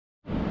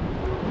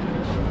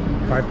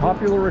By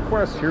popular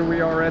request, here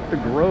we are at the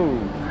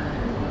Grove.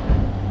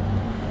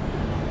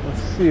 Let's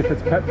see if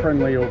it's pet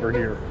friendly over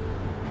here.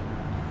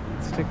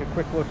 Let's take a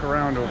quick look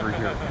around over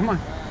here. Come on.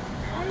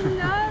 I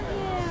love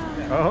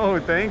him. Oh,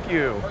 thank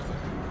you.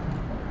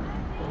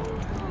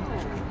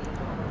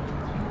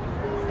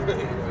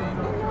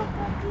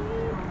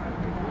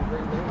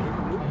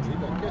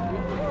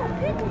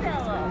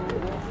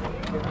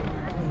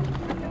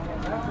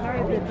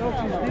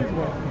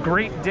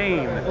 Great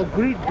Dane. Oh,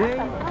 Great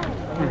Dane?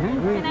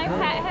 Can I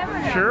pet him or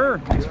no? Sure,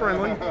 he's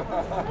friendly. Hello,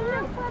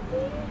 puppy.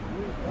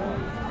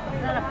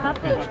 Is that a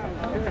puppy?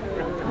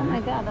 Oh my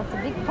God, that's a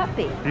big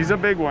puppy. He's a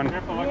big one.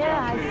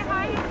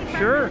 Yeah.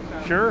 Sure,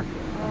 sure.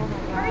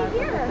 Right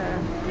here.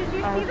 Did you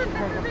see that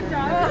this is a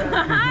dog?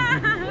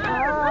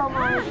 Oh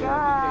my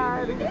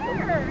God.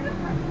 Here.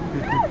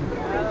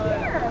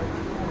 Here.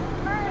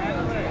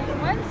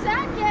 1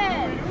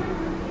 second.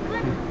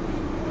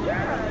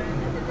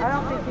 I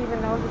don't think he even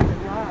knows it's a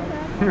dog.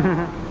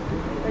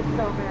 It's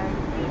so big.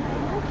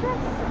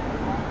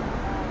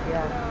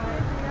 Yeah.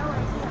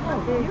 Oh,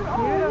 he's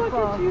beautiful. Look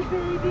at you,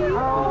 baby.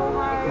 Oh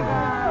my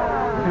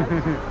God.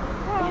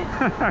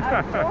 How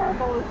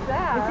adorable is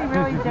that? Is he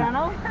really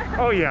gentle?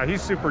 Oh yeah,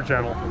 he's super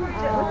gentle.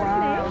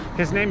 What's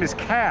His name is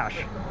Cash.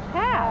 his name?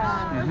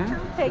 Cash.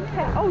 Hey,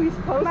 Cash. Oh, he's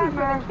posing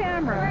for the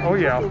camera. Oh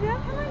yeah. See that?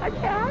 A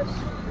Cash.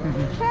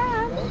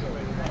 Cash.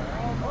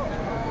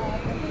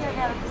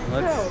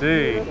 Let's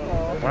see.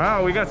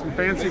 Wow, we got some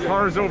fancy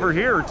cars over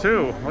here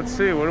too. Let's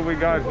see, what do we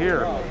got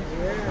here?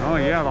 Oh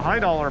yeah, the high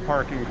dollar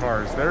parking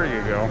cars. There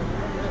you go.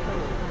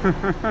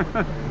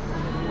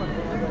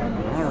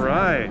 All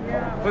right,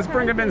 let's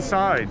bring him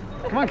inside.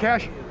 Come on,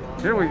 Cash.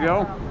 Here we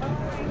go.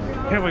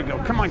 Here we go.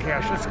 Come on,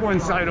 Cash. Let's go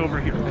inside over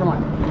here. Come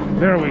on.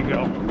 There we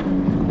go.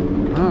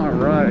 All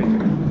right.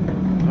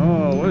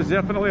 Oh, there's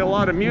definitely a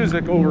lot of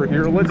music over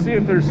here. Let's see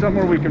if there's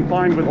somewhere we can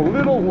find with a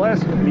little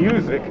less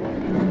music.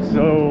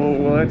 So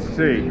let's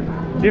see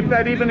if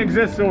that even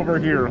exists over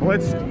here.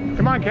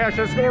 Come on, Cash.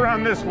 Let's go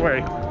around this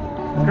way.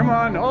 Come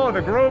on. Oh,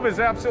 the Grove is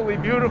absolutely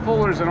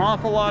beautiful. There's an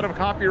awful lot of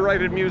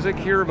copyrighted music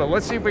here, but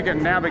let's see if we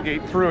can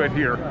navigate through it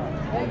here.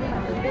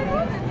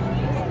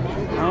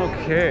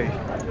 Okay.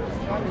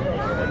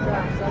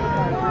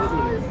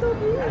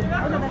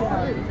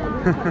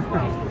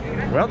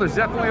 Well, there's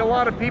definitely a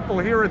lot of people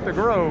here at the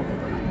Grove.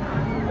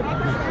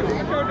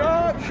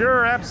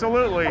 Sure,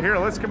 absolutely. Here,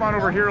 let's come on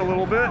over here a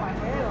little bit.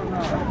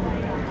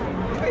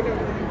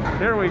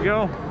 There we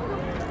go.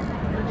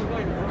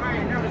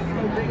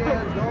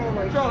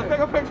 Charles, take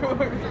a picture.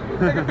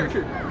 Take a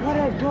picture. Why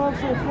that dog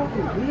so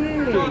fucking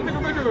big? Charles, take a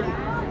picture of him.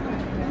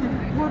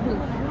 What the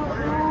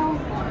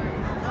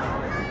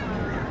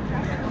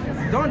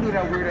fuck? Don't do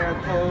that weird ass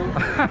pose.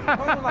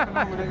 Don't do like a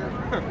normal nigga.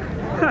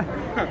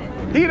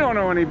 He don't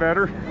know any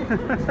better.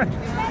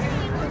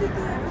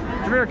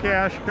 Come here,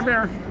 Cash. Come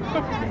here.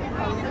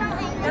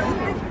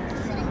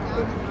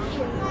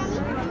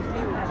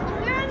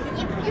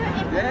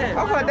 Yeah.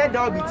 How about that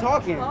dog be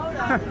talking?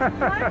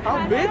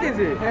 How big is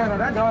it? Yeah, no,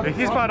 that dog.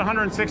 He's about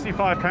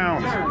 165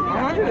 pounds.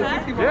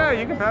 165. Yeah,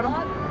 you can pet him.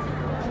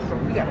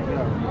 We gotta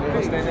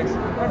go. Stay next.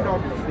 That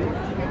dog is big.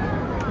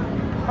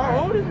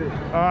 How old is it?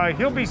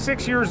 He'll be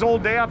 6 years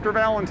old day after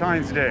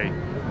Valentine's Day.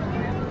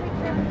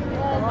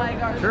 Oh my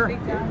gosh. Sure.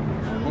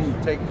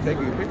 Take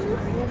your picture.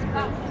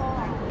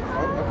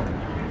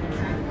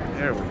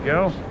 There we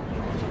go.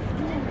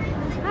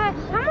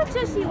 How much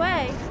does he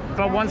weigh?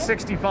 About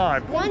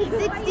 165.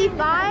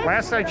 165?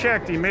 Last I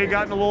checked, he may have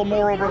gotten a little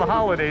more over the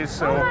holidays,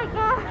 so Oh my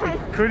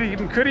God. could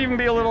even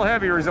be a little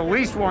heavier. He's at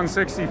least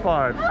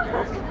 165.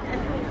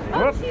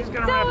 Whoop, he's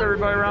gonna wrap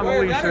everybody around the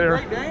leash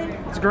there.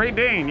 It's a Great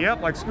Dane,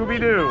 yep, like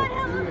Scooby-Doo.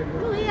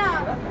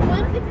 Yeah,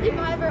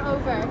 165 or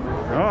over.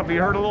 Oh, if you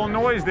heard a little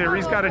noise there,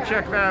 he's got to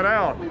check that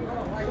out.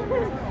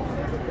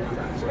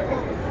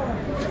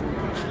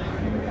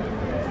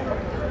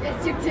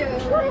 Yes, you do.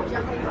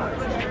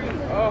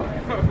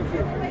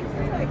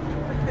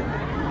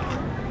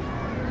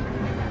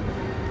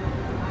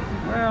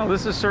 Well,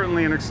 this is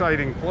certainly an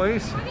exciting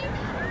place.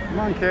 Come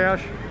on,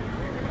 Cash.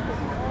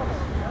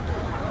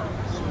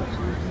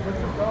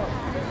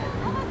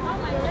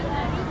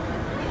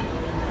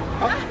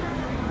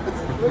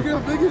 Look how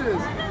big it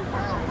is.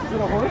 Is it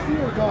a horsey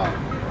or a dog?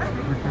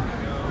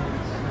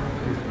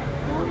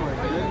 Oh my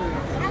goodness.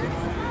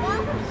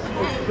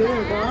 It's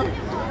big, huh?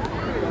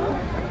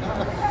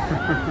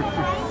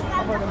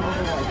 How about them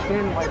moving like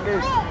standing like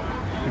this?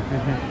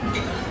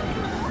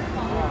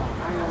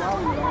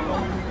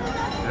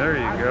 There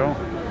you go.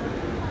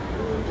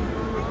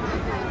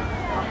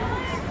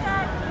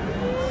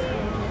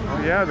 Oh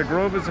yeah, the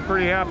Grove is a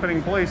pretty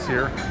happening place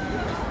here.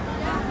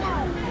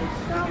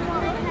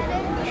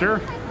 Sure.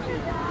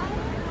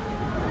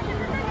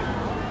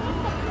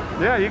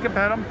 Yeah, you can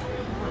pet him.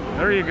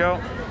 There you go.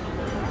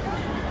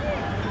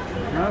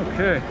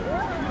 Okay.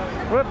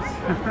 Whoops.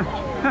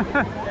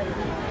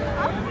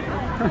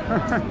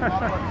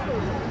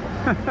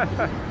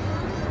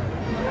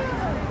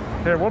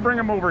 Here, we'll bring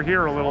him over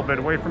here a little bit,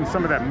 away from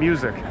some of that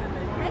music.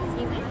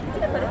 Excuse me. You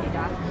can put a few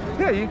dots.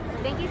 Yeah, you,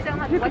 Thank you so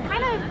much. What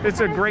kind of? it's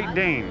a Great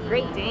Dane.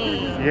 Great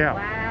Dane. Yeah.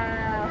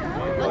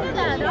 Wow. Look at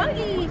that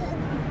doggy.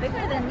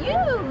 Bigger than you.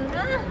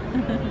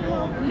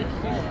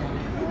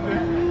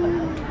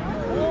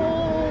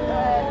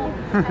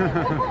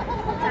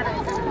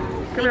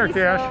 Come here, Thank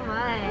you Cash. so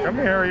much. Come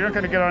here. You're not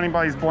going to get on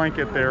anybody's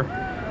blanket there.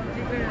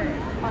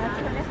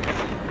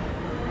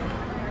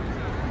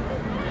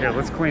 Here,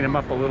 let's clean him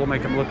up a little,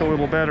 make him look a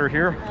little better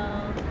here.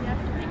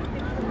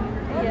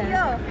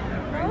 Yeah.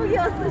 Oh,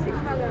 yes,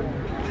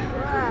 wow.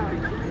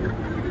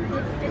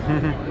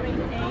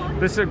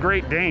 This is a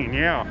Great Dane,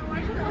 yeah.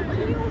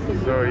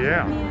 So,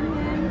 yeah.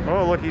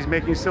 Oh, look, he's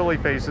making silly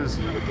faces.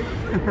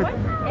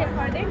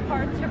 Are they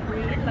hard to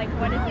breed? Like,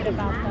 what is it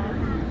about them?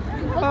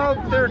 Oh,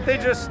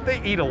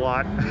 they eat a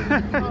lot. You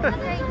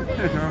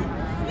know?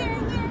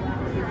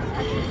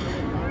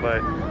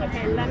 But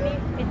Okay, let me.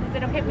 Is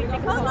it okay if we take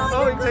a photo?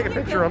 oh, you can take a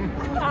picture of him.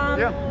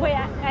 Yeah. Wait,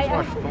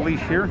 Watch the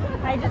leash here.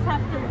 I just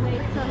have to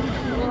wait till.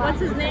 What's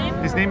his name?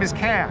 His name is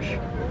Cash.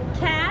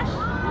 Cash.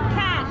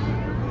 Cash.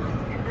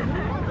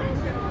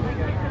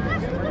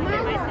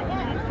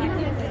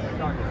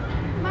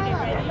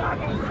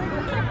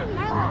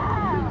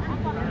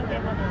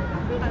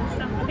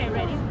 Okay,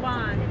 ready?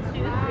 1, 2,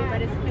 3.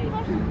 But it's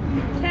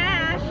face.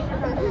 Cash.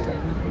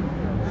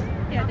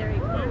 Yeah, there you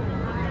go.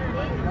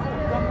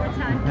 One more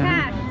time.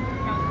 Cash.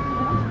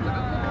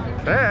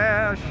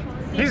 Cash.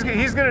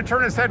 He's gonna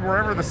turn his head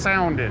wherever the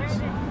sound is. See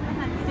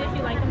if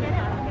you like them or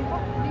not.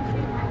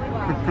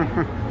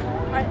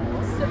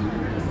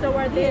 So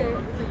are they?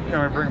 I'm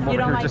gonna bring him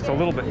over here just a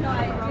little bit. No,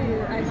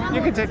 I do.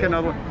 You can take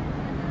another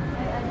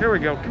one. Here we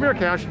go. Come here,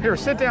 Cash. Here,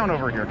 sit down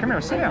over here. Come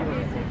here, sit down.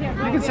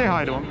 You can say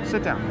hi to him.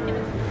 Sit down.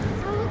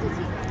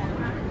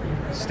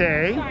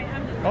 Stay.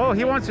 Oh,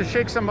 he wants to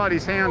shake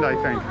somebody's hand, I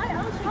think.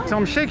 Tell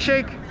him shake,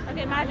 shake.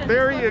 Okay, imagine.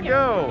 There Look you here,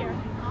 go.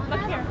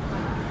 Look here.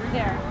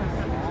 There.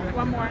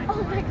 One more.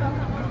 Oh my God.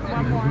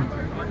 One more.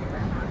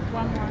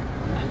 One more.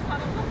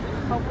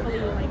 Hopefully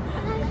you like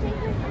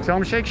that. Tell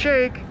him shake,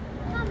 shake.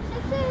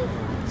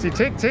 See,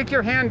 take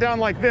your hand down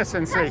like this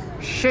and say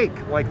shake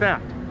like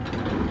that.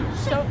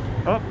 So,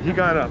 Oh, he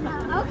got up.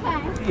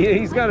 Okay.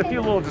 He's got a few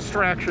little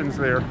distractions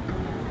there.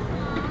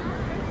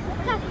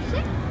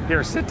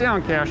 Here, sit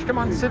down, Cash. Come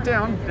on, sit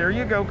down. There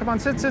you go. Come on,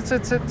 sit.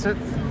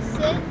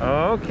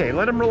 Okay,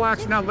 let him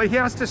relax now. He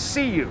has to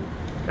see you.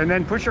 And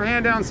then put your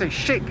hand down and say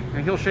shake,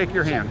 and he'll shake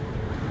your hand.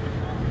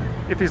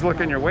 If he's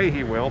looking your way,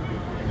 he will.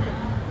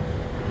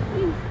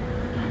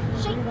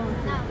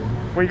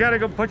 Well, you got to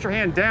go put your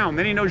hand down.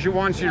 Then he knows you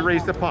want you to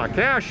raise the paw.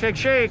 Cash, shake,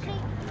 shake.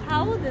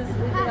 how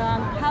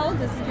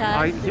old is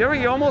Cash? Here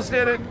you almost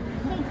did it.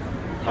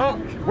 Oh,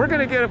 we're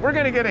gonna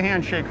get a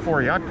handshake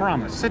for you. I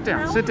promise. Sit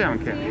down,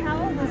 Cash.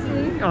 How old is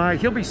he?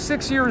 He'll be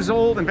 6 years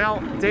old, and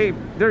Dave.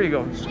 There you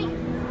go.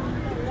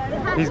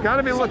 He's got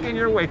to be looking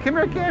your way. Come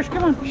here, Cash.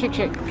 Come on, shake,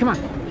 shake. Come on.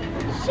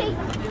 Shake.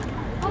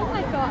 Oh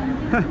my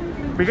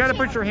God. We got to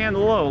put your hand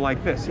low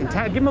like this. And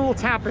give him a little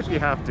tap if you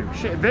have to.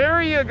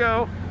 There you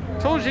go.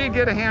 Told you you'd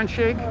get a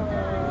handshake.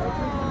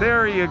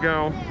 There you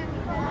go.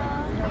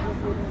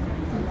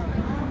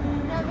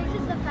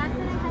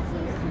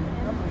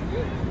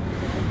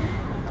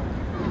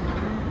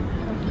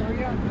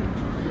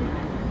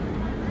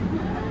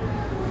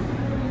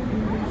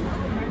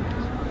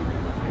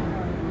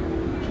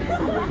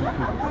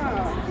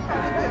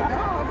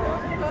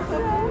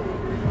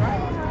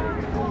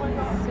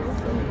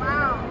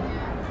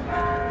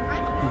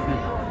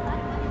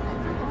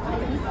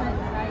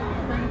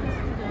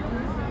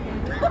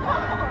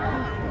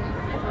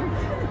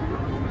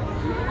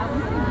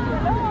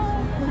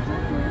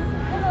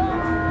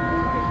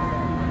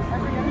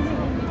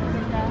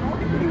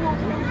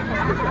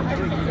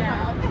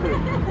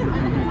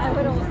 I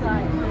would also.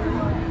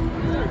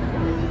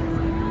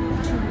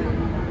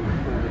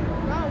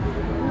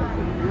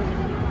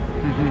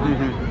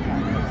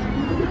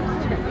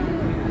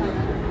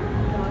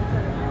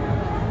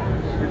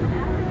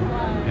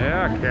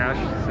 Yeah, Cash.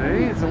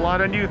 See, it's a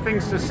lot of new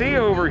things to see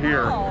over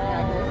here.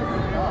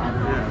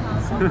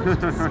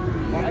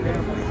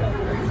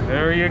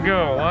 There you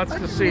go. Lots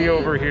to see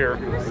over here.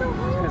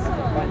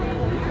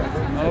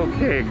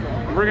 Okay,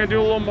 we're gonna do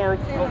a little more.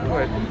 Oh,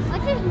 good.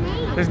 What's his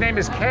name? His name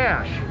is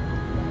Cash.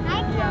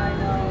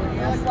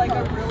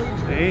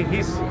 See,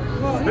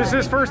 this is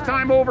his first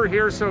time over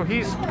here, so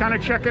he's kind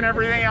of checking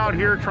everything out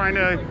here, trying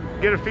to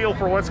get a feel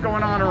for what's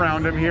going on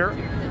around him here.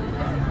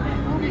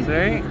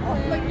 See?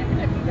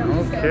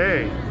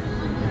 Okay.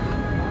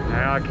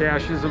 Now,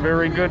 Cash is a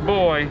very good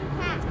boy.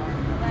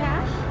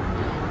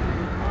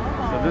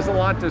 So there's a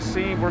lot to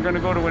see. We're going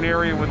to go to an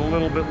area with a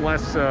little bit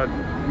less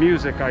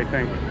music, I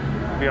think,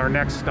 be our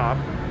next stop.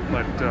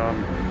 But